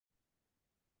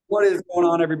What is going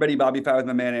on, everybody? BobbyFi with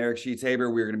my man Eric Sheets-Haber.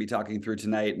 We're going to be talking through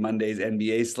tonight Monday's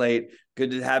NBA slate.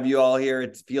 Good to have you all here.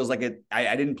 It feels like it.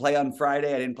 I didn't play on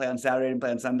Friday. I didn't play on Saturday. I didn't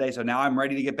play on Sunday. So now I'm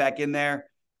ready to get back in there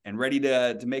and ready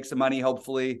to make some money.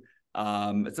 Hopefully,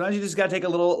 sometimes you just got to take a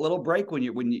little break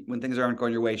when things aren't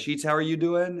going your way. Sheets, how are you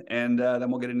doing? And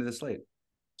then we'll get into the slate.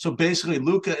 So basically,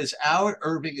 Luca is out,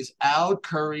 Irving is out,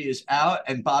 Curry is out,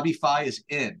 and Bobby Fi is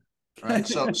in. Right.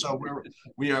 So that's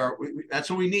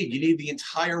what we need. You need the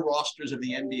entire rosters of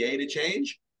the NBA to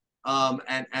change.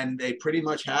 And they pretty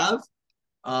much have.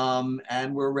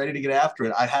 And we're ready to get after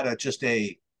it. I had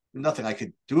a nothing I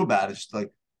could do about it. Just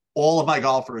like all of my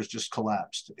golfers just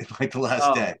collapsed in like the last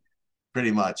Oh, day,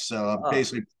 pretty much. So I'm oh.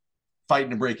 basically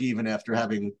fighting to break even after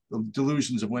having the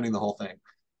delusions of winning the whole thing.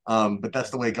 But that's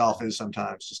the way golf is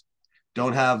sometimes. Just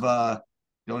don't have uh,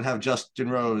 don't have Justin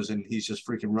Rose, and he's just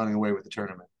freaking running away with the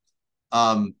tournament.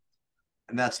 Um,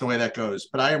 and that's the way that goes.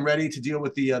 But I am ready to deal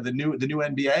with the new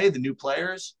NBA, the new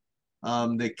players.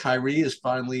 The Kyrie has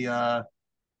finally got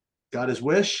his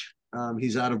wish.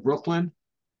 He's out of Brooklyn.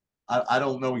 I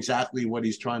don't know exactly what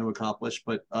he's trying to accomplish,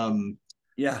 but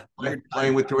Yeah.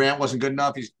 playing with Durant wasn't good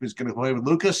enough. He's going to play with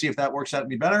Luka, see if that works out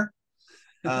any better.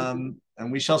 And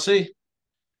we shall see.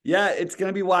 Yeah, it's going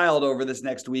to be wild over this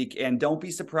next week. And don't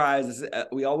be surprised.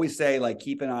 We always say, like,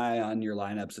 keep an eye on your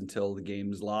lineups until the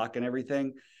games lock and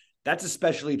everything. That's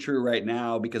especially true right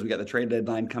now because we got the trade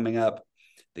deadline coming up,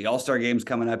 the All-Star games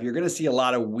coming up. You're going to see a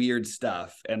lot of weird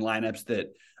stuff and lineups that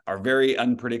are very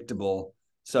unpredictable.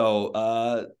 So,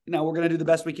 we're going to do the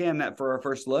best we can for our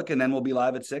first look, and then we'll be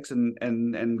live at 6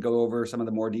 and go over some of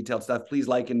the more detailed stuff. Please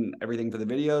like and everything for the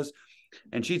videos.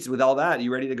 And Cheats, with all that,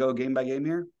 you ready to go game by game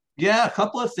here? Yeah, a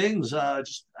couple of things.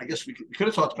 Just I guess we could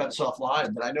have talked about this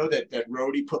offline, but I know that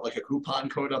Rhodey put like a coupon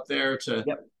code up there to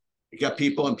Yep. get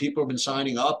people, and people have been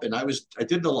signing up. And I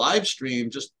did the live stream.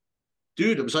 Just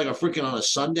dude, it was like a freaking on a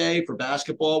Sunday for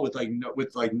basketball with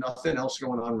like nothing else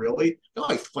going on really. There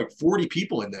were like 40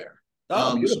 people in there.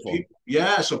 Oh, beautiful.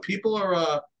 So people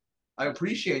are. I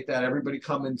appreciate that everybody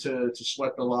coming to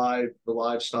sweat the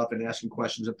live stuff and asking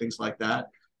questions and things like that.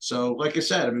 So, like I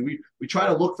said, I mean, we try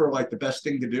to look for like the best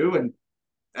thing to do,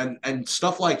 and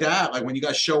stuff like that. Like when you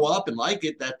guys show up and like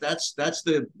it, that's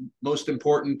the most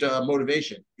important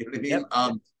motivation. You know what I mean?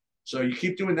 Yep. So you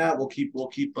keep doing that. We'll keep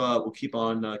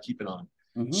on keeping on.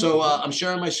 Mm-hmm. So I'm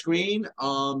sharing my screen.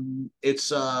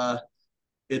 It's a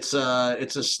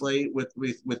slate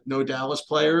with no Dallas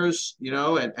players,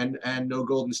 and no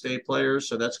Golden State players.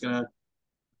 So that's gonna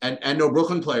and no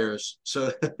Brooklyn players.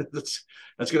 So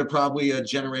that's gonna probably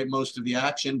generate most of the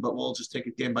action. But we'll just take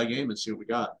it game by game and see what we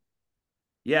got.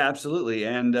 Yeah, absolutely.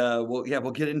 And we'll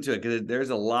get into it because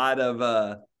there's a lot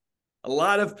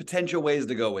of potential ways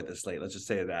to go with this slate. Let's just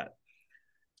say that.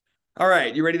 All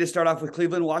right, you ready to start off with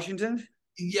Cleveland, Washington?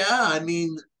 Yeah, I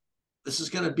mean, this is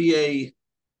going to be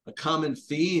a common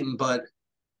theme, but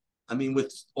I mean,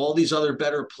 with all these other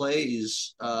better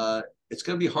plays, it's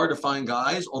going to be hard to find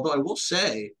guys. Although I will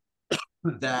say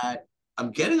that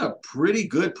I'm getting a pretty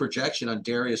good projection on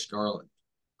Darius Garland.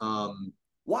 Um,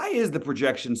 Why is the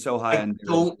projection so high I on Darius?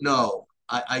 don't know.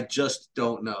 I just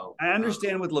don't know. I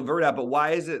understand with Levert out, but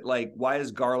why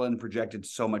is Garland projected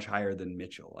so much higher than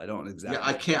Mitchell? I don't Yeah,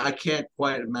 exactly. I can't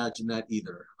quite imagine that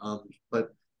either. But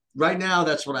right now,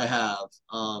 that's what I have.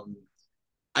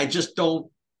 I just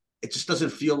don't. It just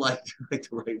doesn't feel like the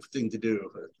right thing to do.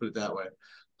 Let's put it that way.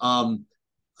 Um,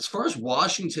 as far as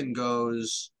Washington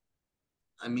goes,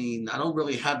 I mean, I don't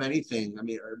really have anything. I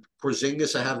mean,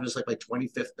 Porzingis, I have him as like my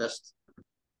 25th best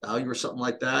value or something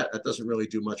like that. That doesn't really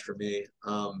do much for me.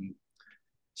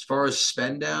 As far as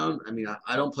spend down, I mean,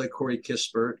 I don't play Corey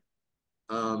Kispert.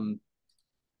 Um,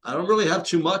 I don't really have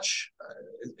too much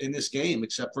in this game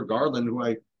except for Garland, who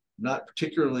I not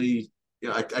particularly.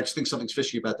 I just think something's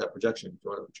fishy about that projection.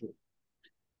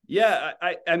 Yeah,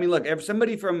 I mean, look, if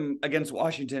somebody from against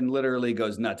Washington literally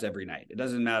goes nuts every night, it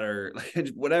doesn't matter,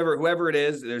 whoever it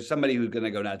is, there's somebody who's going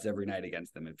to go nuts every night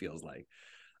against them. It feels like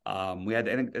I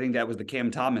think that was the Cam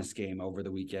Thomas game over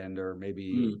the weekend, or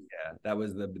maybe that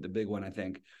was the big one. I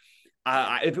think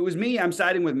if it was me, I'm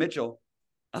siding with Mitchell.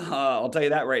 I'll tell you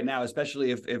that right now,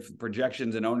 especially if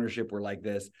projections and ownership were like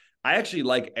this. I actually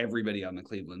like everybody on the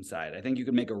Cleveland side. I think you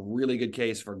can make a really good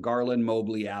case for Garland,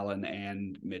 Mobley, Allen,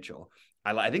 and Mitchell.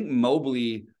 I think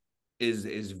Mobley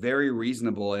is very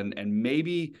reasonable, and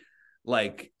maybe,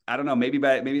 like, I don't know, maybe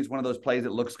it's one of those plays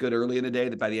that looks good early in the day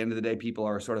that by the end of the day people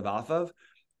are sort of off of.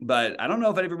 But I don't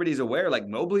know if everybody's aware. Like,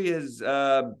 Mobley is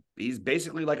he's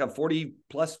basically like a 40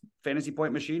 plus fantasy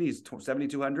point machine. He's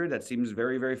 7,200. That seems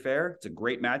very, very fair. It's a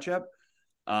great matchup.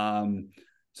 Um,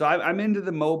 So I'm into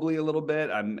the Mobley a little bit.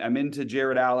 I'm into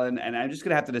Jared Allen, and I'm just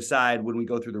gonna have to decide when we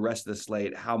go through the rest of the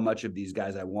slate how much of these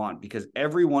guys I want, because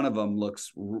every one of them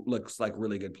looks like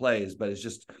really good plays, but it's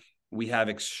just we have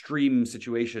extreme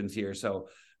situations here. So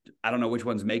I don't know which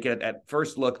ones make it. At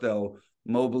first look, though,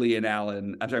 Mobley and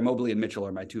Mitchell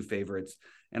are my two favorites.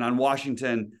 And on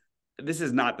Washington, this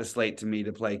is not the slate to me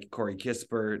to play Corey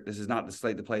Kispert. This is not the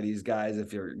slate to play these guys.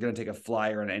 If you're going to take a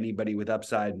flyer on anybody with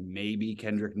upside, maybe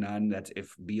Kendrick Nunn. That's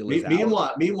if Beal is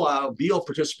out. Meanwhile, Beal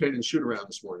participated in shoot around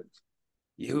this morning.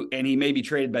 And he may be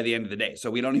traded by the end of the day.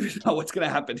 So we don't even know what's going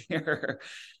to happen here.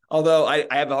 Although I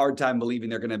have a hard time believing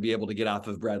they're going to be able to get off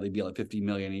of Bradley Beal at $50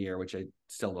 million a year, which I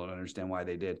still don't understand why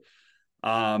they did.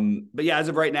 But yeah, as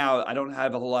of right now, I don't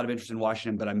have a whole lot of interest in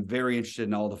Washington, but I'm very interested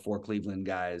in all the 4 Cleveland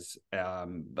guys,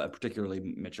 but particularly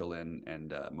Mitchell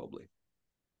and Mobley.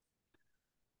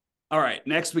 All right,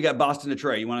 next we got Boston,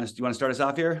 Detroit. You want to start us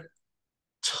off here?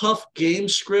 Tough game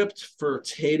script for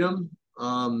Tatum.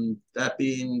 That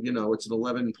being, it's an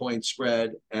 11-point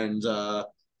spread, and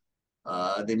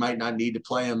they might not need to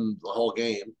play him the whole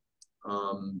game.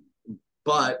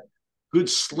 But good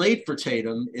slate for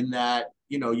Tatum in that,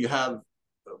 you have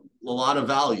a lot of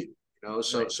value,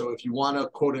 so Right. so if you want to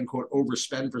quote unquote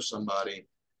overspend for somebody,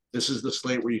 this is the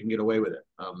slate where you can get away with it.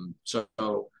 So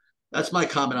that's my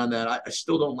comment on that. I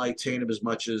still don't like Tatum as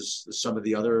much as some of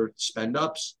the other spend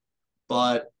ups,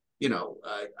 but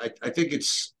I think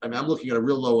I'm looking at a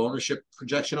real low ownership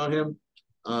projection on him.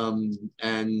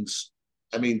 And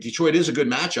I mean, Detroit is a good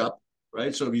matchup,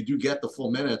 right? So if you do get the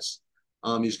full minutes,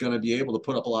 he's going to be able to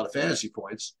put up a lot of fantasy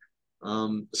points.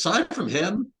 Aside from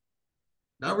him,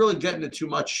 not really getting it too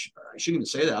much. I shouldn't even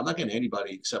say that. I'm not getting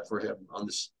anybody except for him on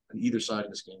either side of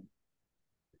this game.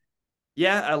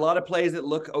 Yeah, a lot of plays that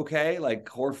look okay, like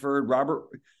Horford, Robert.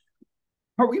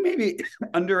 Are we maybe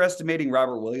underestimating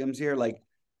Robert Williams here? Like,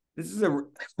 this is a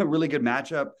really good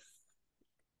matchup.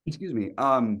 Excuse me.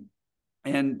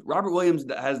 And Robert Williams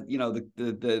has,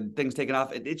 the things taken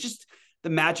off. It's just the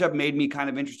matchup made me kind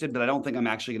of interested, but I don't think I'm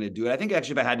actually going to do it. I think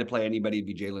actually if I had to play anybody, it'd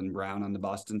be Jaylen Brown on the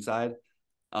Boston side.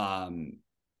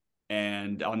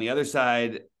 And on the other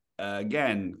side,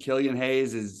 again, Killian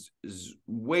Hayes is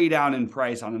way down in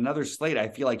price on another slate. I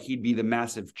feel like he'd be the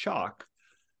massive chalk.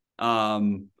 I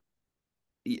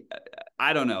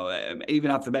don't know,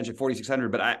 even off the bench at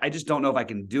 4,600, but I just don't know if I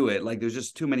can do it. Like, there's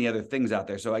just too many other things out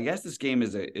there. So I guess this game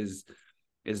is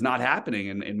not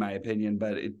happening in my opinion.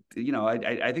 But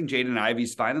I think Jaden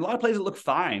Ivey's fine. A lot of plays that look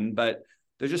fine, but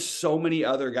there's just so many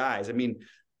other guys. I mean,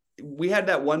 we had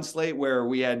that one slate where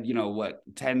we had,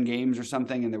 10 games or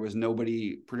something, and there was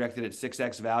nobody projected at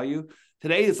 6x value.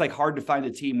 Today, it's like hard to find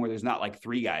a team where there's not like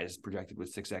 3 guys projected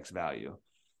with 6x value.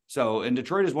 So, and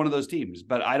Detroit is one of those teams,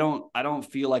 but I don't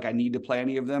feel like I need to play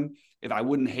any of them. If I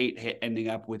wouldn't hate ending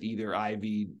up with either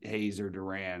Ivy, Hayes, or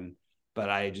Duran,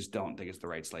 but I just don't think it's the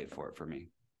right slate for it for me.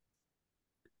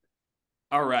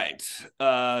 All right.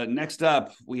 Next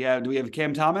up, do we have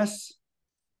Cam Thomas?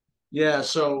 Yeah.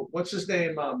 So what's his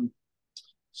name?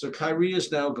 So Kyrie is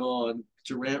now gone.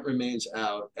 Durant remains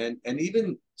out, and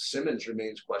even Simmons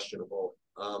remains questionable.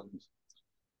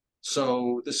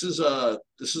 So this is a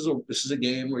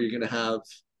game where you're going to have a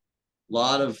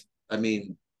lot of. I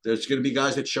mean, there's going to be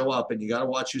guys that show up, and you got to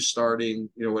watch who's starting,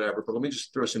 whatever. But let me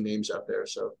just throw some names out there.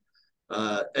 So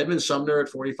Edmund Sumner at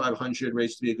 4,500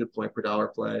 rates to be a good point per dollar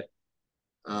play.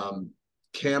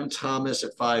 Cam Thomas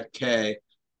at 5K.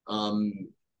 The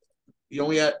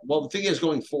thing he has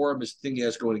going for him is the thing he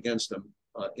has going against him,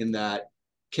 in that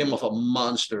came off a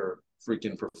monster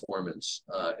freaking performance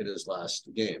in his last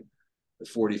game.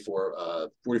 44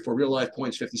 real life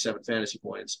points, 57 fantasy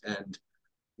points. And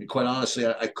I mean, quite honestly,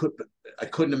 I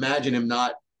couldn't imagine him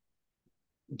not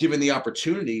given the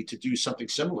opportunity to do something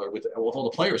similar with all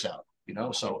the players out,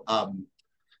 So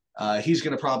he's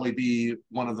going to probably be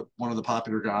one of the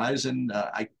popular guys, and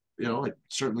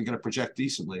certainly going to project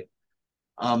decently.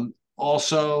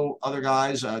 Also, other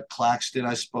guys, Claxton,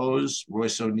 I suppose,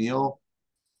 Royce O'Neal,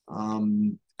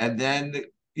 and then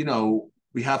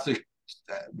we have to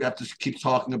keep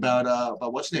talking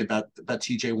about what's his name, about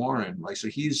TJ Warren. Like, so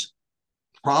he's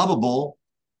probable.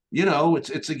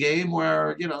 It's a game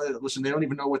where listen, they don't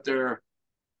even know what they're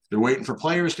waiting for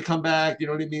players to come back. You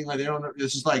know what I mean? Like, they don't know.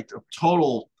 This is like a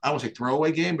total, I won't say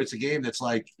throwaway game, but it's a game that's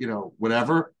like,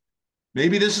 whatever.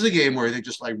 Maybe this is a game where they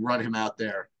just like run him out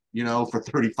there, for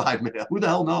 35 minutes. Who the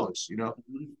hell knows?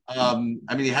 I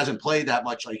mean, he hasn't played that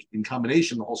much like in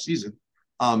combination the whole season.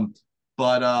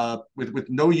 But with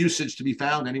no usage to be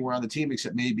found anywhere on the team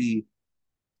except maybe,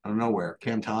 I don't know where,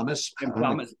 Cam Thomas.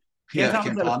 Cam Yeah, Thomas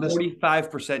Cam had a Thomas.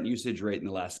 45% usage rate in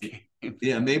the last game.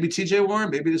 Yeah, maybe TJ Warren.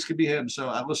 Maybe this could be him.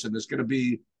 So listen, there's gonna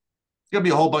be a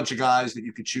whole bunch of guys that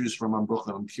you could choose from on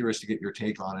Brooklyn. I'm curious to get your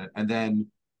take on it. And then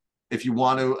if you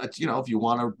want to, if you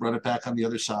want to run it back on the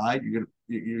other side,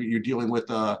 you're dealing with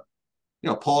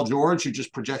Paul George, who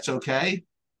just projects okay.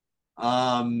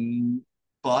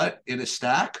 But in a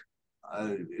stack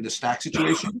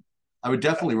situation, I would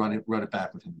definitely run it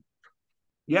back with him.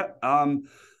 Yeah,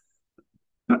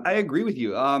 I agree with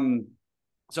you.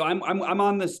 So I'm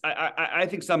on this. I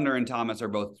think Sumner and Thomas are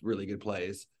both really good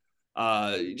plays.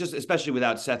 Just especially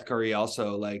without Seth Curry,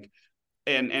 also like,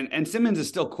 and Simmons is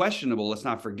still questionable. Let's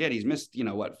not forget he's missed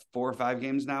 4 or 5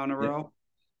 games now in a row.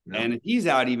 Yeah. And if he's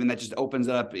out, even that just opens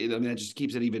it up. I mean, it just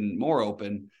keeps it even more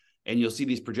open. And you'll see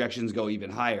these projections go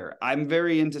even higher. I'm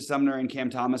very into Sumner and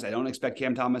Cam Thomas. I don't expect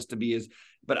Cam Thomas to be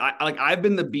but I've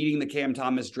been beating the Cam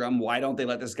Thomas drum. Why don't they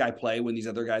let this guy play when these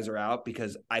other guys are out?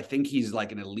 Because I think he's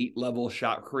like an elite level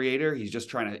shot creator. He's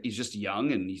just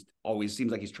young, and he always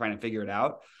seems like he's trying to figure it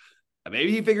out.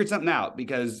 Maybe he figured something out,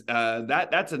 because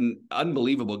that's an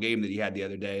unbelievable game that he had the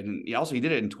other day. And he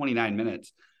did it in 29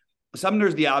 minutes.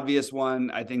 Sumner's the obvious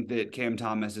one. I think that Cam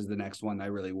Thomas is the next one I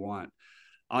really want.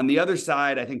 On the other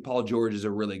side, I think Paul George is a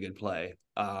really good play.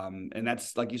 And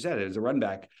that's, like you said, as a run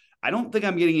back. I don't think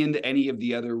I'm getting into any of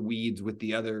the other weeds with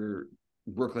the other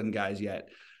Brooklyn guys yet.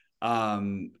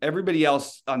 Everybody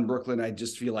else on Brooklyn, I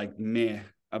just feel like meh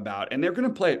about. And they're going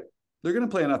to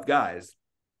play enough guys.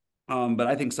 But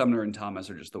I think Sumner and Thomas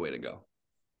are just the way to go,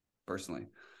 personally.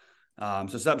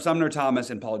 So Sumner, Thomas,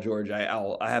 and Paul George,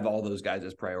 I have all those guys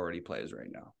as priority plays right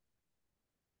now.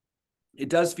 It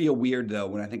does feel weird, though,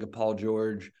 when I think of Paul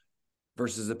George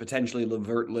versus a potentially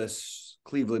LeVert-less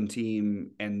Cleveland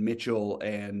team and Mitchell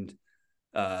and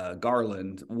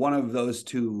Garland. One of those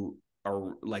two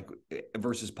are like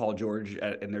versus Paul George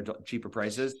and their cheaper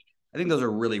prices. I think those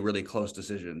are really, really close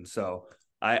decisions. So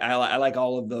I like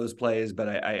all of those plays, but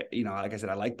I like I said,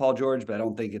 I like Paul George, but I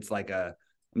don't think it's like I'm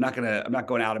not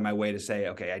going out of my way to say,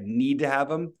 okay, I need to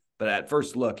have him. But at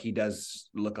first look, he does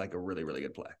look like a really, really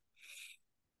good play.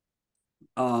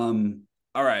 All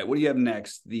right, what do you have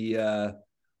next? The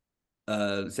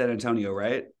San Antonio,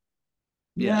 right?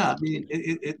 Yeah, I mean,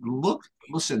 it looked.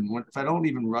 Listen, if I don't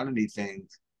even run anything,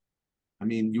 I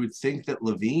mean, you would think that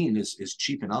Levine is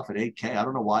cheap enough at 8K. I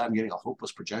don't know why I'm getting a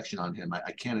hopeless projection on him.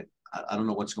 I can't. I don't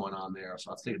know what's going on there.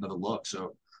 So I'll take another look.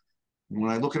 So when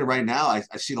I look at it right now, I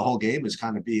see the whole game as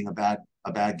kind of being a bad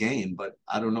game, but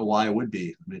I don't know why it would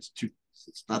be. I mean,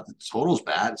 it's not the total's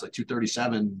bad. It's like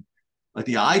 237. Like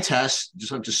the eye test,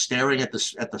 I'm just staring at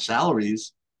the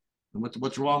salaries. And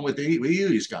what's wrong with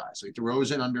these guys? Like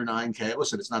DeRozan under 9K.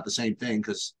 Listen, it's not the same thing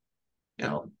because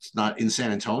it's not in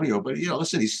San Antonio, but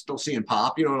listen, he's still seeing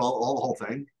pop. All the whole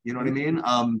thing. You know what I mean?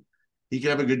 He could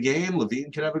have a good game.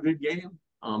 Levine could have a good game.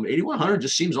 8,100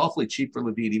 just seems awfully cheap for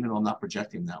Levine, even though I'm not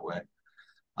projecting that way.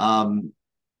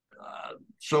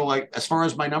 So like as far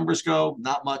as my numbers go,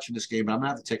 not much in this game, but I'm gonna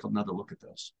have to take another look at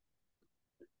this.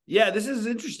 Yeah, this is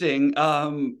interesting.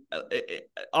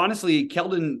 Honestly,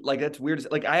 Keldon, like that's weird.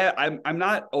 Like I'm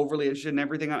not overly interested in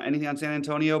anything on San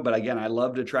Antonio, but again, I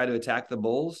love to try to attack the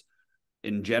Bulls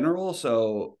in general.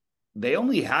 So they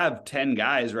only have 10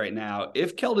 guys right now.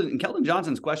 If Keldon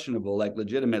Johnson's questionable, like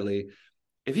legitimately,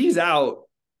 if he's out,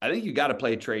 I think you got to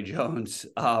play Trey Jones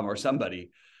or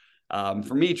somebody.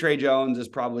 For me, Trey Jones is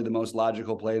probably the most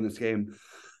logical play in this game.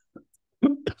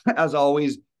 As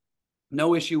always,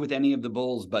 no issue with any of the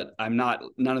Bulls, but none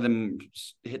of them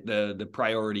hit the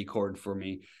priority chord for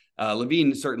me.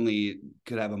 Levine certainly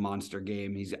could have a monster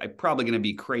game. He's probably going to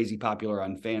be crazy popular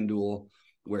on FanDuel,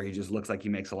 where he just looks like he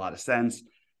makes a lot of sense.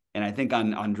 And I think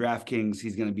on DraftKings,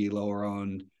 he's going to be lower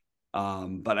owned.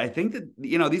 But I think that,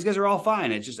 these guys are all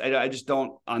fine. It's just, I just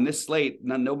don't, on this slate,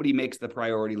 nobody makes the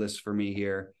priority list for me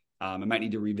here. I might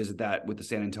need to revisit that with the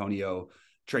San Antonio,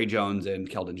 Trey Jones and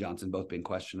Keldon Johnson both being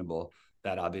questionable.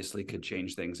 That obviously could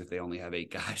change things if they only have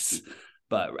 8 guys.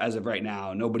 But as of right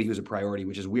now, nobody who's a priority,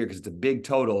 which is weird because it's a big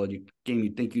total and game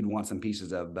you'd think you'd want some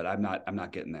pieces of, but I'm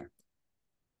not getting there.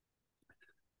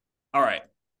 All right.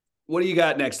 What do you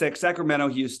got next? Sacramento,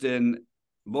 Houston.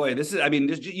 Boy, this is,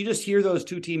 you just hear those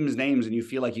two teams' names and you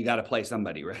feel like you got to play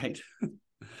somebody, right?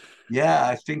 Yeah,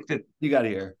 I think that you got to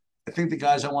hear. I think the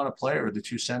guys I want to play are the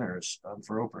two centers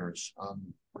for openers.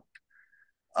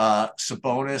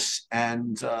 Sabonis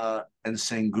and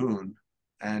Sengun,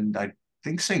 and I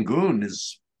think Sengun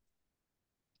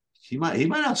he might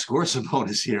outscore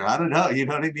Sabonis here. I don't know. You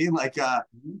know what I mean? Like I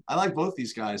like both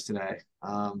these guys today.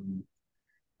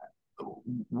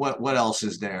 What else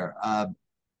is there? I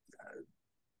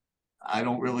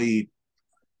don't really.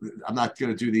 I'm not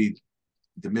going to do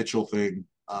the Mitchell thing.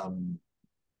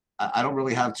 I don't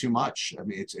really have too much. I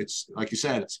mean, it's like you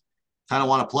said, it's kind of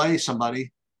want to play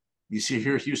somebody. You see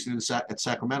here Houston at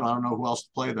Sacramento. I don't know who else to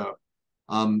play though.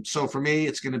 So for me,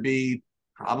 it's going to be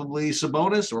probably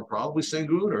Sabonis or probably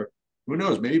Sengun or who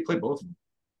knows, maybe play both of them.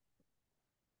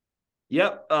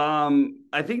 Yep.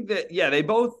 I think that, yeah, they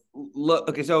both look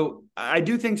okay. So I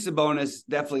do think Sabonis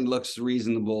definitely looks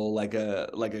reasonable, like a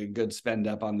good spend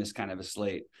up on this kind of a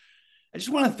slate. I just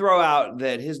want to throw out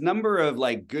that his number of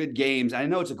like good games, I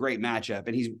know it's a great matchup,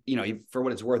 and he's, for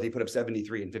what it's worth, he put up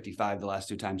 73 and 55 the last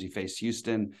two times he faced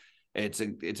Houston. It's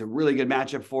a really good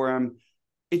matchup for him.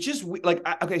 It's just like,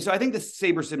 okay, so I think the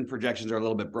SaberSim projections are a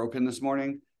little bit broken this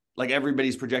morning. Like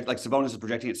everybody's like Sabonis is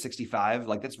projecting at 65.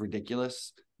 Like that's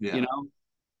ridiculous, Yeah.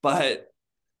 But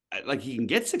like he can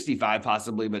get 65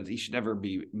 possibly, but he should never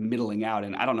be middling out.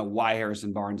 And I don't know why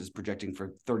Harrison Barnes is projecting for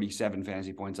 37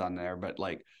 fantasy points on there, but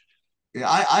like, yeah,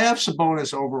 I have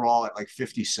Sabonis overall at like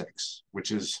 56,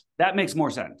 which is that makes more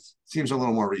sense. Seems a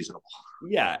little more reasonable.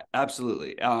 Yeah,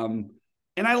 absolutely.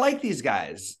 And I like these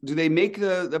guys. Do they make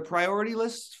the priority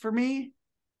list for me?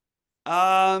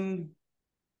 To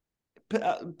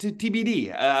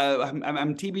TBD.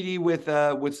 I'm TBD with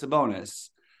Sabonis.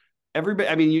 Everybody,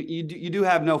 I mean, you do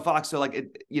have no Fox, so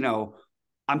like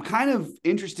I'm kind of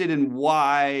interested in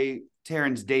why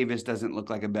Terrence Davis doesn't look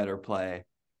like a better play.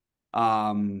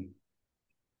 And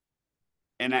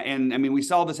I mean, we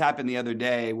saw this happen the other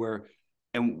day where,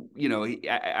 and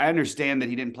I understand that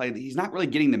he didn't play. He's not really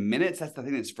getting the minutes. That's the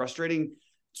thing that's frustrating.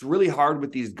 It's really hard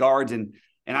with these guards, and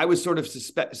I was sort of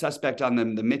suspect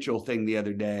on the Mitchell thing the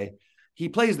other day. He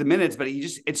plays the minutes, but he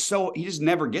just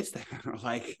never gets there.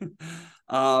 Like,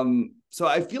 so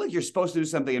I feel like you're supposed to do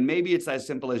something, and maybe it's as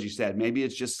simple as you said. Maybe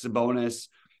it's just Sabonis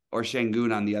or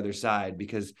Şengün on the other side,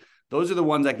 because those are the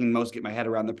ones I can most get my head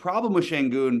around. The problem with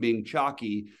Şengün being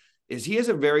chalky is he has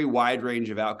a very wide range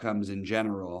of outcomes in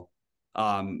general.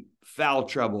 Foul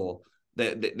trouble,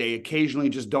 that they occasionally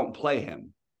just don't play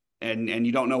him, and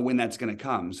you don't know when that's going to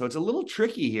come. So it's a little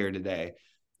tricky here today.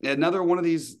 Another one of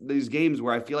these games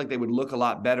where I feel like they would look a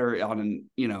lot better on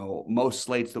most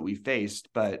slates that we faced,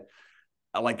 but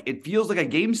like it feels like a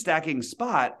game stacking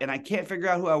spot, and I can't figure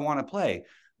out who I want to play.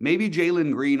 Maybe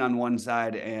Jalen Green on one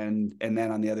side and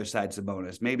then on the other side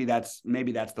Sabonis. Maybe that's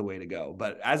the way to go.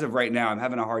 But as of right now, I'm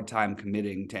having a hard time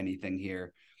committing to anything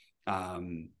here.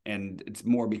 And it's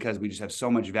more because we just have so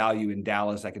much value in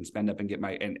Dallas. I can spend up and get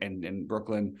my and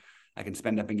Brooklyn. I can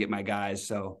spend up and get my guys.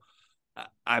 So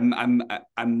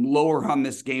I'm lower on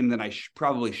this game than I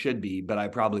probably should be, but I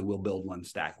probably will build one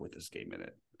stack with this game in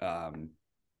it.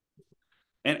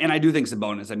 And I do think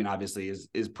Sabonis, I mean, obviously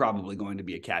is probably going to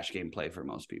be a cash game play for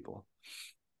most people.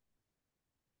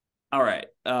 All right.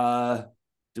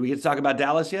 Do we get to talk about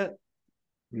Dallas yet?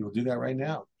 We will do that right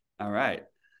now. All right.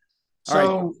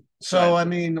 So I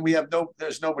mean,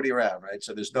 there's nobody around, right?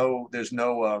 So there's no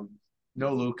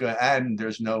Luka, and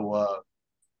there's no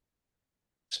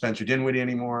Spencer Dinwiddie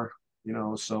anymore.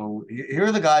 So here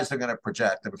are the guys that are going to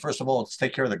project. I mean, first of all, let's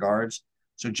take care of the guards.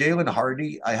 So Jaden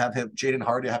Hardy, I have him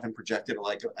projected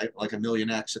like a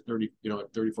million X at 30,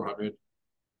 at 3,400.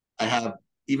 I have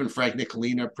even Frank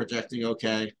Nicolina projecting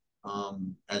okay,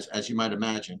 as you might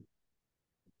imagine.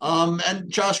 And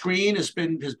Josh Green has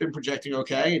been projecting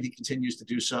okay, and he continues to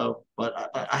do so. But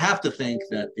I have to think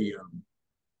that the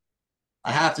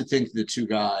two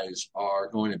guys are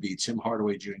going to be Tim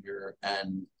Hardaway Jr.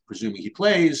 and, presuming he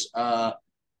plays,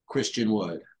 Christian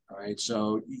Wood. All right,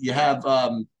 so you have.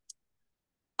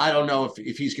 I don't know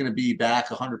if he's going to be back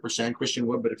 100%, Christian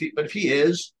Wood, but if he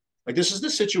is, like, this is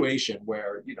the situation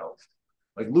where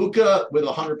like Luka with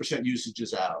 100% usage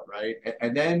is out, right?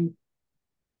 And then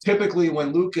typically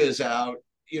when Luka is out,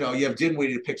 you have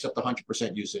Dinwiddie that picks up the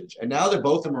 100% usage, and now they're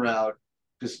both of them are out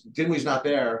because Dinwiddie's not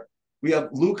there. We have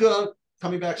Luka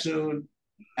coming back soon,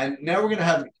 and now we're going to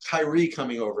have Kyrie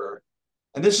coming over,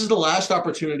 and this is the last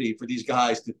opportunity for these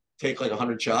guys to take like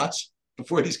 100 shots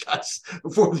before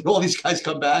all these guys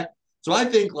come back. So I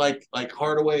think like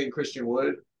Hardaway and Christian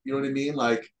Wood, you know what I mean?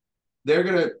 Like they're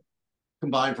gonna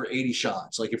combine for 80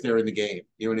 shots, like if they're in the game,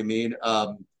 you know what I mean?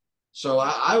 So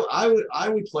I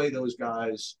would play those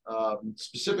guys,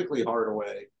 specifically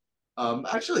Hardaway.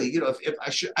 Actually, if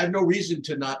I have no reason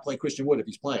to not play Christian Wood if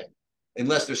he's playing,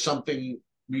 unless there's something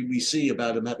we see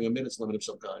about him having a minutes limit of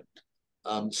some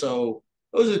kind. So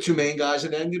those are the two main guys,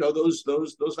 and then those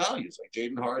values like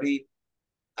Jaden Hardy.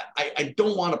 I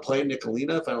don't want to play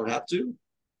Nicolina if I don't have to.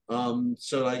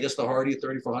 So I guess the Hardy at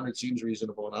 3,400 seems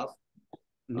reasonable enough.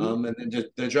 Mm-hmm. And then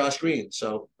the Josh Green.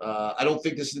 So I don't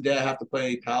think this is the day I have to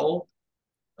play Powell.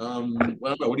 Well,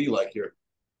 what do you like here?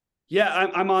 Yeah,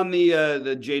 I'm on the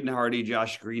Jaden Hardy,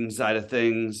 Josh Green side of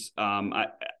things. I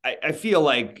feel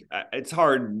like it's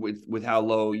hard with how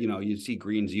low, you see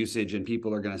Green's usage, and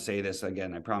people are going to say this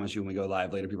again. I promise you, when we go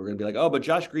live later, people are going to be like, "Oh, but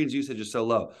Josh Green's usage is so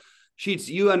low." Sheets,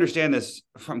 you understand this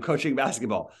from coaching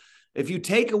basketball. If you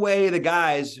take away the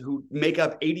guys who make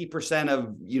up 80%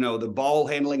 of the ball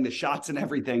handling, the shots, and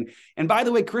everything, and by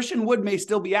the way, Christian Wood may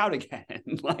still be out again.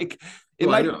 Like it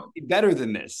might be better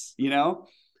than this.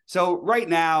 So right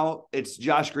now, it's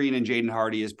Josh Green and Jaden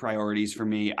Hardy as priorities for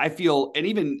me. I feel, and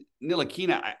even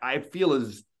Ntilikina, I feel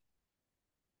the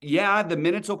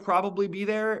minutes will probably be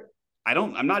there.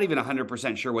 I'm not even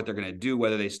 100% sure what they're going to do,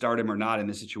 whether they start him or not in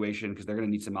this situation, because they're going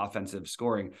to need some offensive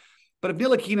scoring. But if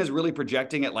Ntilikina is really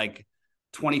projecting at like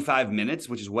 25 minutes,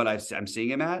 which is what I'm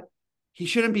seeing him at, he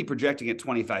shouldn't be projecting at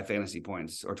 25 fantasy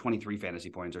points or 23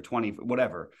 fantasy points or 20,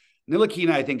 whatever.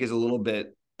 Ntilikina, I think, is a little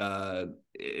bit,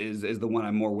 is the one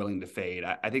I'm more willing to fade.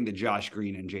 I think that Josh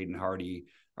Green and Jaden Hardy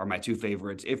are my two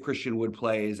favorites. If Christian Wood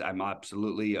plays, I'm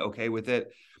absolutely okay with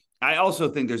it. I also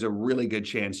think there's a really good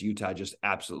chance Utah just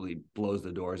absolutely blows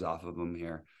the doors off of them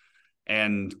here.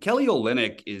 And Kelly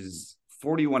Olynyk is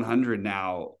 4,100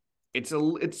 now.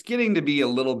 It's getting to be a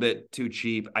little bit too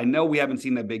cheap. I know we haven't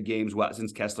seen the big games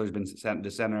since Kessler's been sent to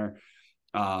center.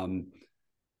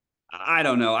 I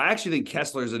don't know. I actually think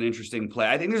Kessler is an interesting play.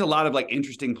 I think there's a lot of like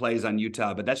interesting plays on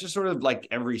Utah, but that's just sort of like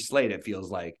every slate, it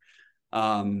feels like.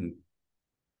 So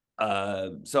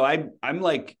I'm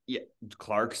like, yeah,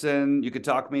 Clarkson, you could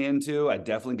talk me into. I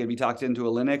definitely could be talked into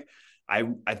Olynyk. I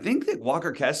think that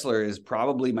Walker Kessler is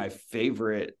probably my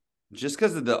favorite just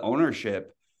because of the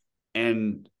ownership.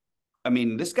 And I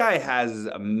mean, this guy has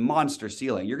a monster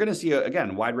ceiling. You're going to see,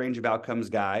 again, wide range of outcomes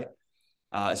guy,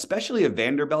 especially if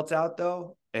Vanderbilt's out,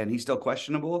 though, and he's still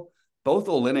questionable. Both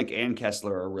Olynyk and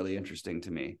Kessler are really interesting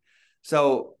to me.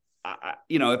 So,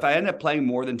 if I end up playing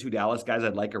more than two Dallas guys,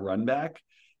 I'd like a run back.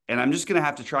 And I'm just going to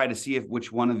have to try to see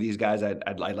which one of these guys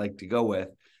I'd like to go with.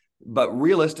 But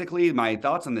realistically, my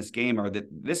thoughts on this game are that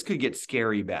this could get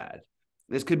scary bad.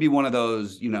 This could be one of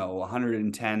those,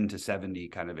 110 to 70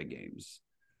 kind of a games.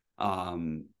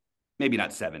 Maybe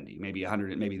not 70, maybe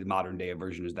 100, maybe the modern day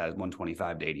version is that is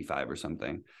 125 to 85 or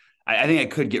something. I think it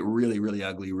could get really, really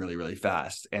ugly, really, really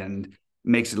fast, and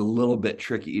makes it a little bit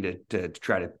tricky to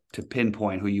try to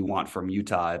pinpoint who you want from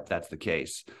Utah if that's the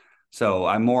case. So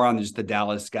I'm more on just the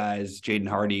Dallas guys. Jaden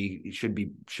Hardy should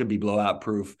be blowout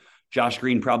proof. Josh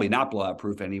Green probably not blowout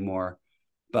proof anymore.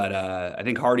 But I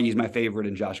think Hardy is my favorite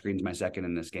and Josh Green's my second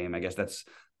in this game. I guess that's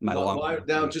my why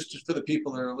now, just for the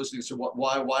people that are listening. So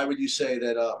why would you say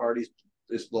that Hardy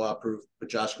is blowout proof, but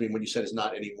Josh Green, when you said is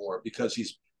not anymore, because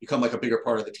he's become like a bigger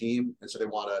part of the team, and so they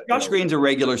want to. Josh Green's a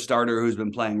regular starter who's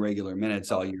been playing regular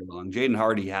minutes all year long. Jaden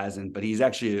Hardy hasn't, but he's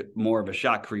actually more of a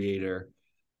shot creator.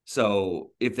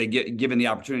 So if they get given the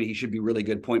opportunity, he should be really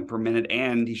good point per minute,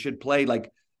 and he should play like.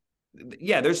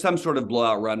 Yeah, there's some sort of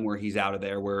blowout run where he's out of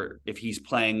there, where if he's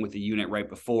playing with the unit right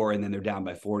before and then they're down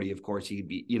by 40, of course he'd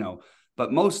be,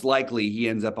 but most likely he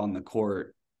ends up on the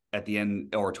court at the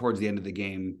end or towards the end of the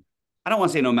game. I don't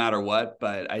want to say no matter what,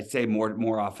 but I'd say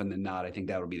more often than not, I think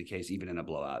that would be the case even in a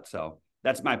blowout. So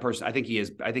that's my person. I think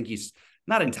he's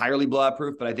not entirely blowout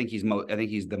proof, but I think he's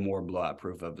the more blowout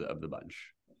proof of the bunch.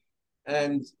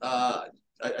 And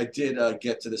I did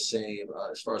get to the same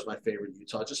as far as my favorite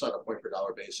Utah, just on a point per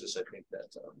dollar basis. I think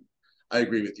that I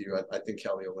agree with you. I think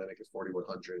Kelly Olynyk at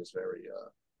 4,100 is very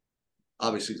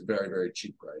obviously it's a very, very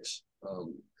cheap price.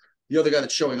 The other guy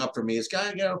that's showing up for me is guy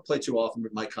I don't play too often,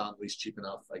 but Mike Conley's cheap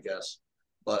enough, I guess.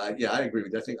 But I agree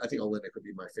with you. I think Olynyk would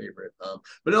be my favorite.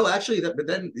 But no, actually, but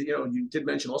then you did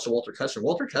mention also Walter Kessler.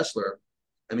 Walter Kessler,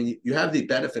 I mean, you have the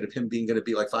benefit of him being going to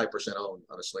be like 5% owned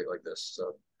on a slate like this.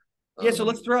 So. Yeah, so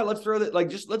let's throw that. Like,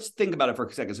 just let's think about it for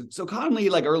a second. So Conley,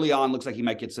 like early on, looks like he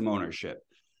might get some ownership.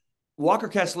 Walker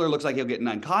Kessler looks like he'll get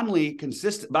 9. Conley,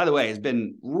 by the way, has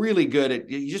been really good.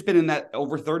 He's just been in that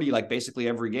over 30, like basically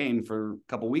every game for a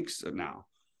couple weeks now.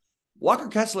 Walker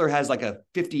Kessler has like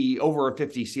over a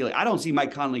 50 ceiling. I don't see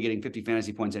Mike Conley getting 50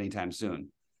 fantasy points anytime soon,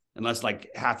 unless like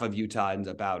half of Utah ends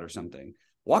up out or something.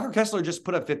 Walker Kessler just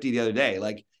put up 50 the other day.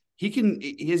 Like, he's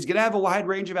going to have a wide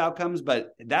range of outcomes,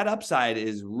 but that upside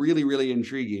is really, really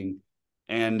intriguing.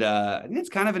 And I think it's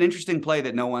kind of an interesting play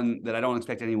that I don't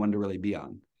expect anyone to really be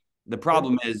on. The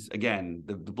problem is, again,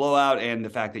 the blowout and the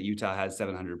fact that Utah has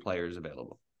 700 players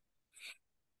available.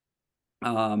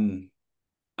 All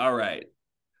right.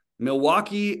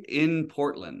 Milwaukee in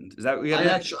Portland. Is that what we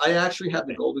have? I actually have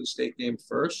the Golden State game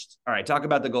first. All right. Talk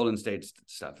about the Golden State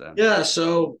stuff then. Yeah.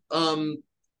 So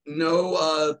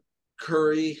no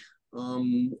Curry.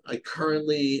 I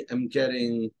currently am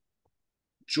getting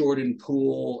Jordan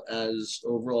Poole as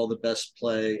overall the best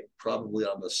play probably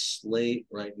on the slate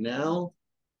right now.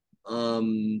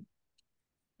 And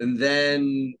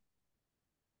then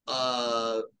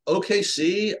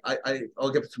OKC,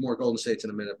 I'll get to more Golden States in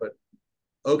a minute, but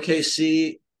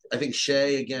OKC, I think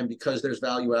Shea, again, because there's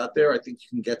value out there, I think you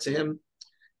can get to him.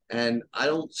 And I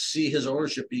don't see his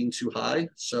ownership being too high.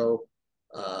 So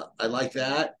I like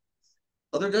that.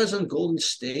 Other guys on Golden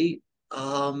State,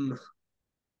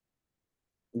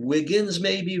 Wiggins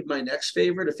may be my next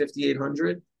favorite at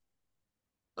 5,800.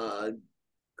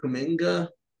 Kuminga,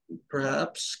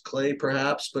 perhaps. Clay,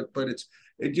 perhaps. But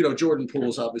Jordan Poole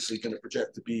is obviously going to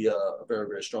project to be a very,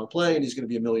 very strong play, and he's going to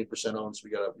be 1,000,000% owned, so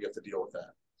we have to deal with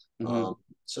that. Mm-hmm.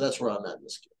 So that's where I'm at in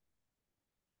this game.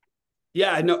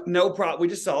 Yeah, no problem. We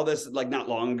just saw this like not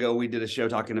long ago. We did a show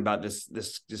talking about this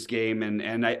game,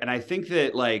 and I think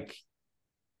that like,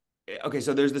 okay,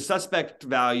 so there's the suspect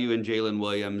value in Jalen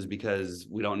Williams because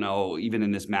we don't know, even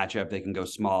in this matchup they can go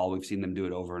small. We've seen them do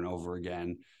it over and over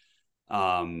again.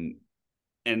 And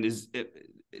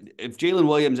if Jalen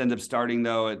Williams ends up starting,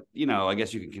 though, I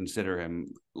guess you can consider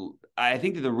him. I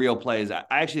think that the real play is I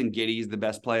actually think Giddey is the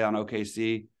best play on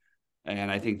OKC,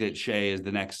 and I think that Shea is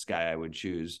the next guy I would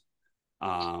choose.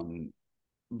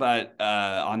 But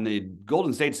on the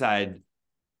Golden State side,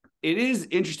 it is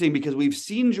interesting because we've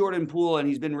seen Jordan Poole and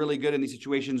he's been really good in these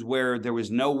situations where there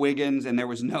was no Wiggins and there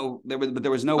was no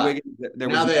Wiggins.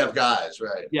 Now they have guys,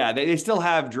 right? Yeah, they still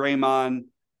have Draymond.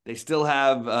 They still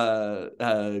have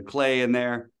Clay in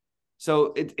there.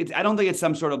 So I don't think it's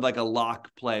some sort of like a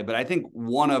lock play, but I think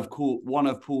one of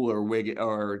Poole or Wiggins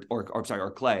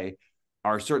or Clay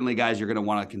are certainly guys you're going to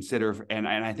want to consider. And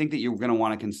I think that you're going to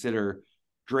want to consider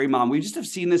Draymond. We just have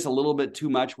seen this a little bit too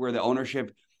much where the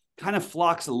ownership kind of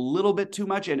flocks a little bit too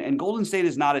much. And Golden State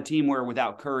is not a team where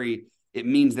without Curry, it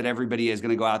means that everybody is going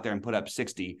to go out there and put up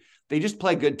 60. They just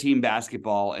play good team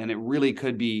basketball, and it really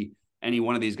could be any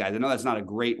one of these guys. I know that's not a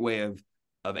great way of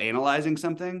analyzing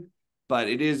something, but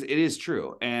it is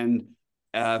true. And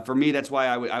for me, that's why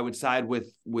I would side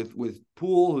with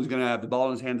Poole, who's going to have the ball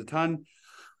in his hands a ton.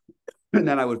 And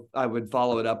then I would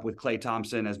follow it up with Klay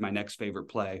Thompson as my next favorite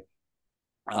play.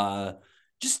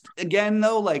 Just again,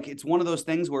 though, like it's one of those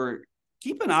things where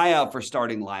keep an eye out for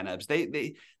starting lineups.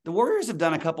 The Warriors have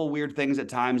done a couple weird things at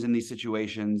times in these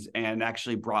situations and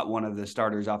actually brought one of the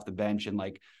starters off the bench and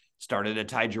like started a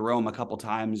Ty Jerome a couple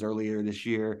times earlier this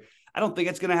year. I don't think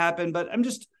it's going to happen, but I'm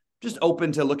just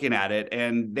open to looking at it.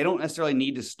 And they don't necessarily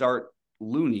need to start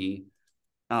Looney.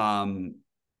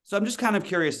 So I'm just kind of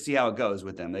curious to see how it goes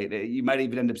with them. You might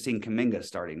even end up seeing Kuminga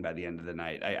starting by the end of the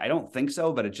night. I don't think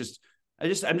so, but it's just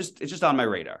on my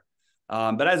radar.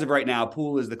 But as of right now,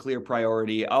 Poole is the clear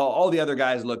priority. All the other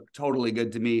guys look totally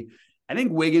good to me. I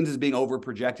think Wiggins is being over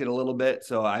projected a little bit.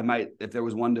 So I might, if there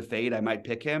was one to fade, I might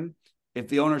pick him. If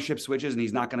the ownership switches and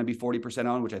he's not going to be 40%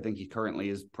 owned, which I think he currently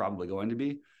is probably going to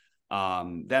be,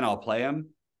 then I'll play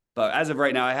him. But as of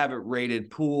right now, I have it rated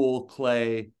Poole,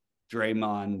 Clay,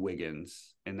 Draymond,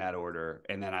 Wiggins in that order.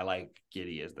 And then I like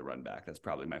Giddey as the run back. That's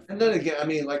probably my favorite. And then again, I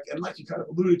mean, like you kind of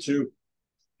alluded to,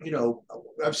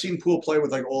 I've seen Poole play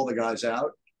with like all the guys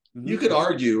out. Mm-hmm. You could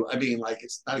argue, I mean, like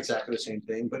it's not exactly the same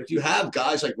thing, but if you have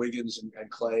guys like Wiggins and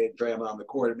Clay and Draymond on the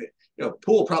court, I mean,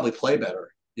 Poole will probably play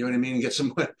better. You know what I mean? Get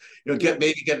some, get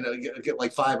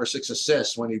like 5 or 6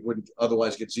 assists when he wouldn't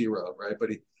otherwise get 0, right? But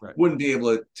he wouldn't be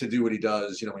able to do what he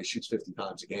does, when he shoots 50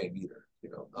 times a game either.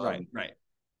 Right.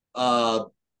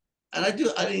 And I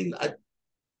think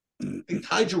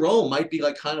Ty Jerome might be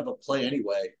like kind of a play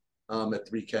anyway at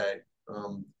 3K.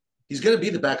 He's going to be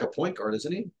the backup point guard,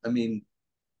 isn't he? I mean,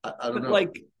 I don't know.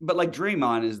 But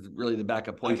Draymond is really the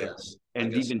backup point guard.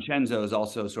 And DiVincenzo is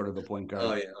also sort of a point guard.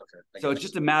 Oh, yeah, okay. So it's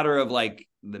just a matter of like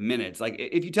the minutes. Like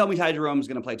if you tell me Ty Jerome is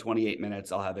going to play 28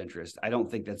 minutes, I'll have interest. I don't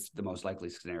think that's the most likely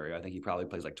scenario. I think he probably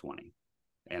plays like 20,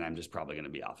 and I'm just probably going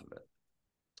to be off of it.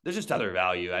 There's just other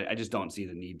value. I just don't see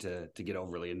the need to get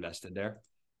overly invested there.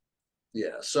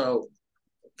 Yeah. So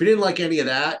if you didn't like any of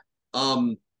that,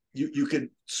 you could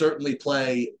certainly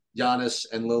play Giannis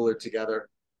and Lillard together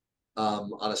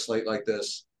on a slate like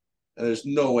this. And there's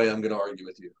no way I'm going to argue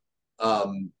with you.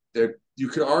 You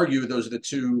could argue those are the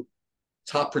two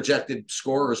top projected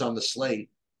scorers on the slate.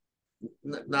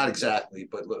 Not exactly,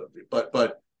 but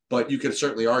you could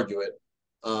certainly argue it.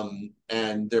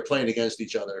 And they're playing against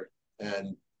each other,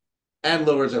 and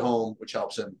Lillard's at home, which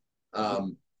helps him.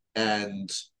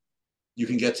 And you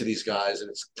can get to these guys, and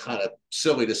it's kind of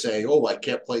silly to say, "Oh, I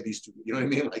can't play these two." You know what I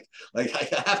mean? Like I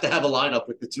have to have a lineup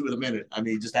with the two of them in it. I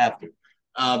mean, you just have to.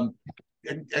 And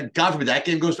God forbid that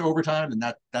game goes to overtime, and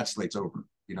that slate's over.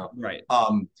 Right.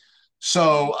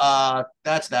 So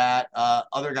that's that.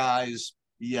 Other guys,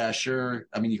 Yeah, sure.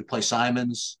 I mean, you could play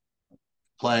Simons,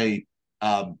 play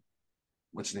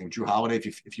what's his name, Drew Holiday,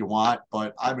 if you want.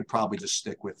 But I would probably just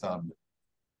stick with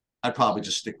I'd probably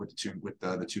just stick with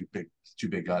the two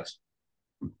big guys.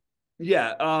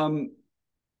 Yeah,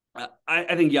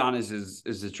 I think Giannis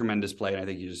is a tremendous play, and I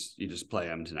think you just play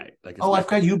him tonight. Like it's Oh, not, I've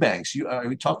got Eubanks.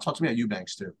 Talk to me about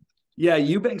Eubanks too. yeah,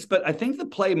 Eubanks, but I think the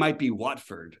play might be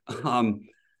Watford.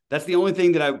 That's the only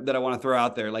thing that I want to throw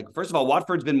out there. Like, first of all,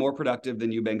 Watford's been more productive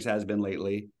than Eubanks has been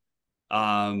lately.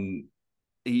 Um,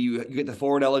 you get the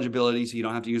forward eligibility, so you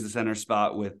don't have to use the center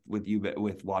spot with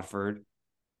Watford.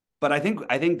 But I think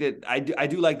that I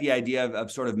do like the idea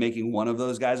of sort of making one of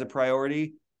those guys a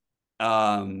priority.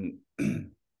 Um,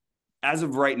 as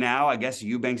of right now, I guess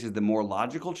Eubanks is the more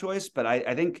logical choice, but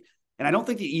I think, and I don't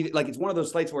think like it's one of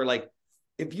those slates where like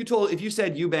if you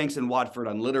said Eubanks and Watford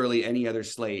on literally any other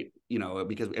slate,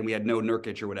 because and we had no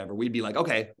Nurkic or whatever, we'd be like,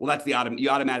 okay, well that's you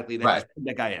automatically then Right. just put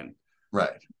that guy in. Right.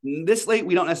 This slate,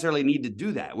 we don't necessarily need to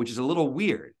do that, which is a little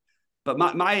weird. But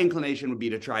my inclination would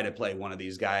be to try to play one of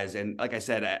these guys. And like I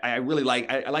said, I really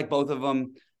I like both of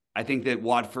them. I think that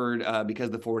Watford, because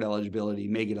of the forward eligibility,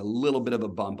 may get a little bit of a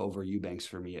bump over Eubanks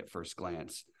for me at first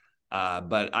glance.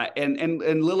 But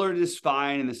Lillard is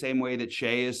fine in the same way that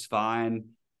Shea is fine.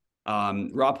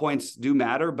 Raw points do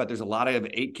matter, but there's a lot of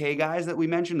 8K guys that we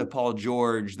mentioned: the Paul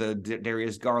George, the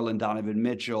Darius Garland, Donovan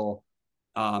Mitchell.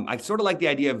 I sort of like the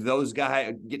idea of those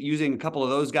guys using a couple of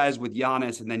those guys with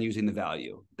Giannis and then using the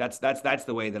value. That's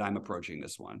the way that I'm approaching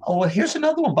this one. Oh, well, here's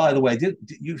another one, by the way. Did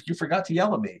you forgot to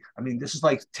yell at me? I mean, this is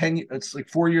like 10. It's like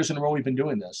 4 years in a row we've been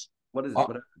doing this. What is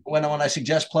it? When I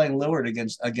suggest playing Lillard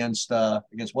against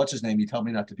what's his name, you tell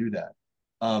me not to do that.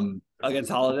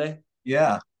 Against Holiday?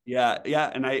 Yeah.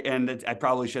 Yeah, and I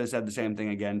probably should have said the same thing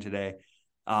again today.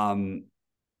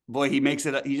 Boy, he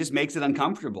just makes it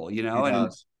uncomfortable, and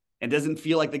it doesn't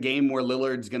feel like the game where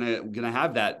Lillard's gonna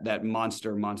have that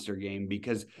monster game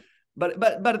because, but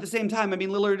at the same time, I mean,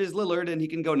 Lillard is Lillard and he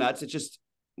can go nuts. It's just,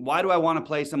 why do I want to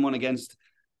play someone against?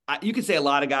 You could say a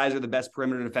lot of guys are the best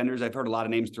perimeter defenders. I've heard a lot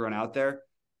of names thrown out there.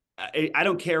 I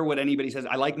don't care what anybody says.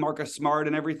 I like Marcus Smart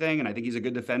and everything, and I think he's a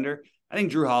good defender. I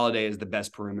think Drew Holiday is the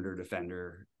best perimeter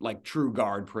defender, like true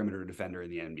guard perimeter defender in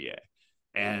the NBA.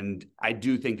 And I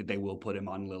do think that they will put him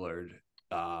on Lillard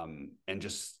and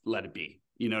just let it be.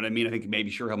 You know what I mean? I think maybe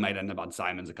he might end up on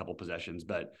Simons a couple possessions,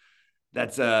 but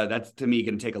that's to me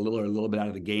going to take a little bit out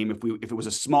of the game. If it was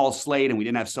a small slate and we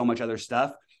didn't have so much other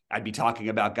stuff, I'd be talking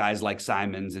about guys like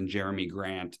Simons and Jeremy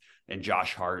Grant and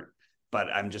Josh Hart, but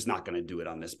I'm just not going to do it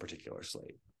on this particular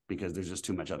slate because there's just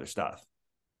too much other stuff.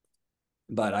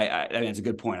 But I mean, it's a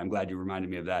good point. I'm glad you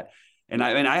reminded me of that. And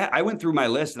I went through my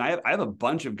list and I have a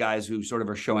bunch of guys who sort of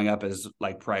are showing up as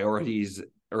like priorities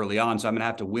early on. So I'm going to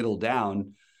have to whittle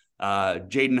down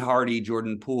Jaden Hardy,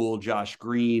 Jordan Poole, Josh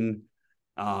Green,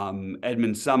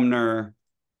 Edmund Sumner,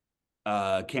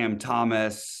 Cam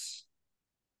Thomas,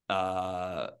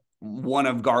 one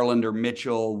of Garland or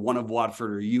Mitchell, one of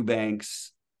Watford or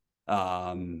Eubanks, love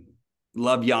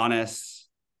Giannis.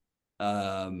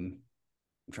 I'm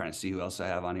trying to see who else I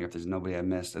have on here. If there's nobody I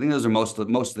missed, I think those are most of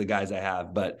the guys I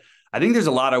have. But I think there's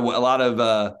a lot of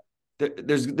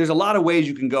there's a lot of ways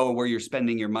you can go where you're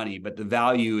spending your money, but the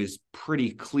value is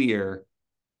pretty clear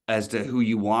as to who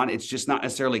you want. It's just not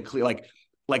necessarily clear.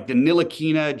 Like the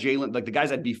Ntilikina, Jalen, like the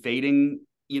guys I'd be fading.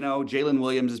 Jalen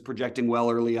Williams is projecting well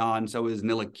early on. So is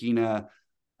Ntilikina.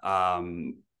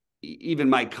 Even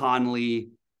Mike Conley.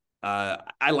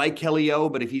 I like Kelly O,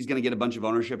 but if he's going to get a bunch of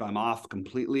ownership, I'm off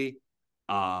completely.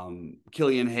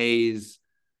 Killian Hayes,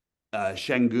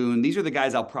 Şengün. These are the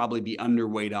guys I'll probably be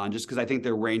underweight on just because I think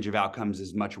their range of outcomes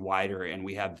is much wider. And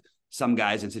we have some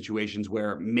guys in situations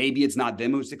where maybe it's not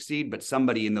them who succeed, but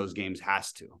somebody in those games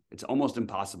has to. It's almost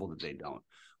impossible that they don't.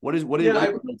 I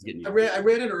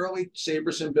ran an early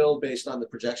Saberson build based on the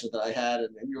projections that I had,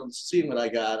 and you're seeing what I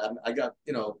got. I got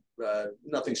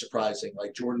nothing surprising,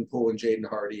 like Jordan Poole and Jaden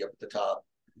Hardy up at the top.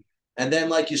 And then,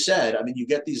 like you said, I mean, you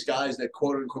get these guys that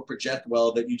quote unquote project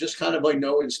well that you just kind of like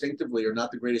know instinctively are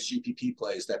not the greatest GPP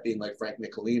plays. That being like Frank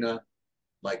Ntilikina,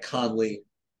 Mike Conley.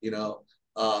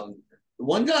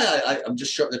 One guy I'm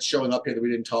just that's showing up here that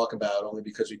we didn't talk about only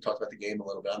because we talked about the game a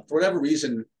little bit. For whatever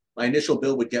reason, my initial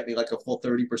build would get me like a full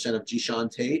 30% of Gishan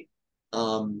Tate.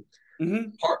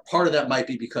 Part of that might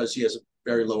be because he has a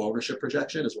very low ownership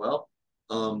projection as well.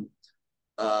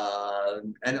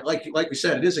 And like we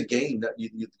said, it is a game that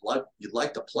you'd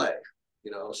like to play,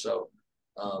 So,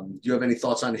 do you have any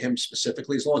thoughts on him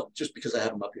specifically? Just because I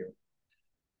have him up here.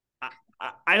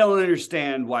 I don't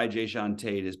understand why Gishan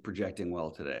Tate is projecting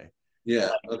well today.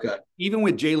 Yeah. Okay. Even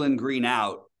with Jalen Green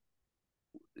out,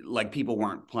 like people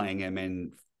weren't playing him,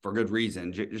 and for good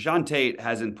reason. Deshaun Tate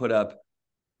hasn't put up,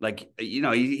 like, he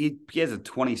has a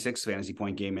 26 fantasy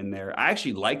point game in there. I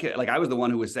actually like it. Like, I was the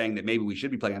one who was saying that maybe we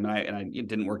should be playing him, and it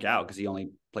didn't work out because he only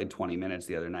played 20 minutes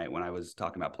the other night when I was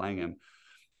talking about playing him.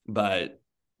 But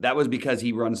that was because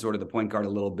he runs sort of the point guard a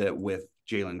little bit with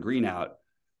Jalen Green out.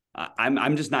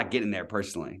 I'm just not getting there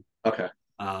personally. Okay.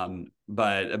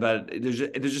 But there's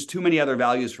just too many other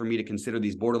values for me to consider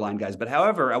these borderline guys. But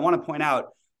however, I want to point out,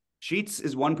 Sheets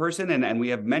is one person, and we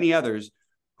have many others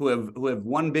who have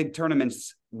won big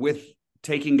tournaments with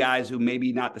taking guys who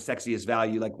maybe not the sexiest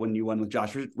value, like when you won with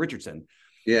Josh Richardson.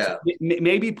 Yeah. So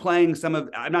maybe playing some of,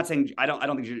 I'm not saying, I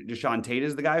don't think Deshaun Tate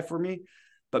is the guy for me,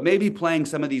 but maybe playing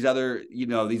some of these other,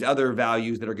 these other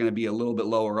values that are going to be a little bit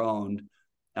lower owned,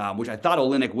 which I thought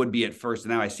Olynyk would be at first.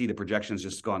 And now I see the projections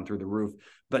just gone through the roof.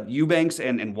 But Eubanks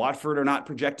and Watford are not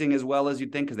projecting as well as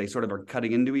you'd think, because they sort of are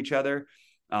cutting into each other.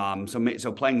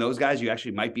 So playing those guys, you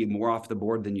actually might be more off the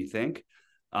board than you think.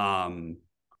 And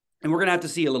we're going to have to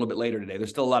see a little bit later today. There's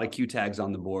still a lot of Q tags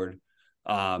on the board.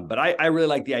 But I really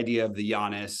like the idea of the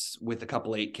Giannis with a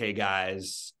couple 8K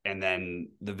guys, and then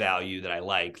the value that I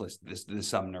like, the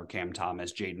Sumner, Cam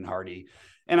Thomas, Jaden Hardy.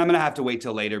 And I'm going to have to wait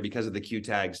till later because of the Q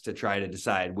tags to try to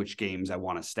decide which games I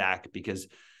want to stack, because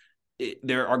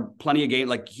there are plenty of games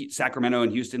like Sacramento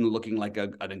and Houston looking like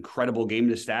an incredible game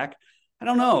to stack. I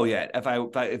don't know yet if I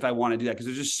want to do that, because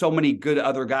there's just so many good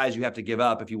other guys you have to give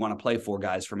up if you want to play 4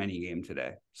 guys from any game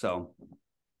today. So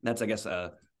that's, I guess,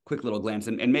 a quick little glance.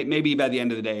 And maybe by the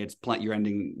end of the day, you're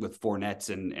ending with 4 Nets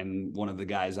and one of the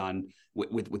guys on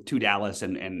with 2 Dallas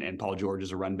and Paul George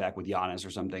as a run back with Giannis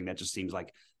or something. That just seems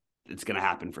like it's going to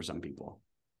happen for some people.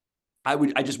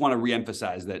 I just want to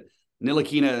reemphasize that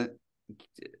Ntilikina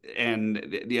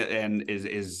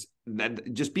is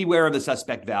that, just beware of the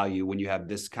suspect value when you have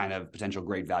this kind of potential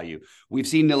great value. We've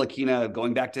seen Ntilikina,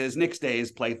 going back to his Knicks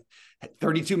days, play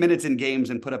 32 minutes in games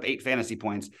and put up 8 fantasy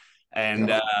points.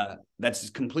 And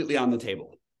that's completely on the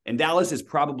table. And Dallas is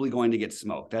probably going to get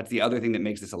smoked. That's the other thing that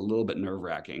makes this a little bit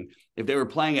nerve-wracking. If they were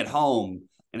playing at home,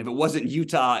 and if it wasn't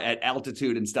Utah at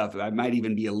altitude and stuff, I might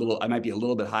be a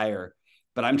little bit higher.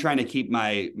 But I'm trying to keep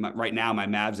my right now my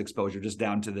Mavs exposure just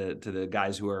down to the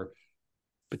guys who are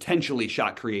potentially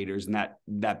shot creators, and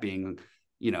that being,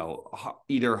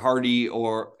 either Hardy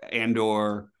or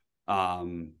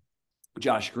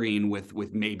Josh Green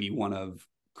with maybe one of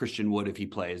Christian Wood if he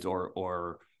plays,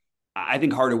 or I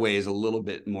think Hardaway is a little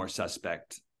bit more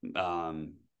suspect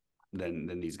than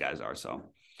these guys are. So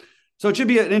it should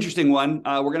be an interesting one.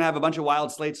 We're going to have a bunch of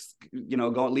wild slates,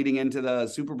 going leading into the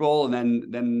Super Bowl, and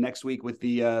then next week with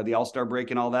the All-Star break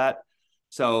and all that.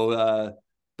 So,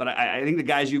 but I think the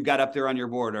guys you've got up there on your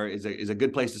board is a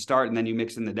good place to start, and then you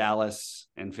mix in the Dallas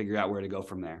and figure out where to go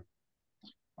from there.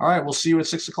 All right, we'll see you at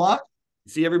 6 o'clock.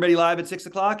 See everybody live at 6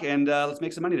 o'clock, and let's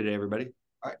make some money today, everybody.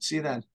 All right, see you then.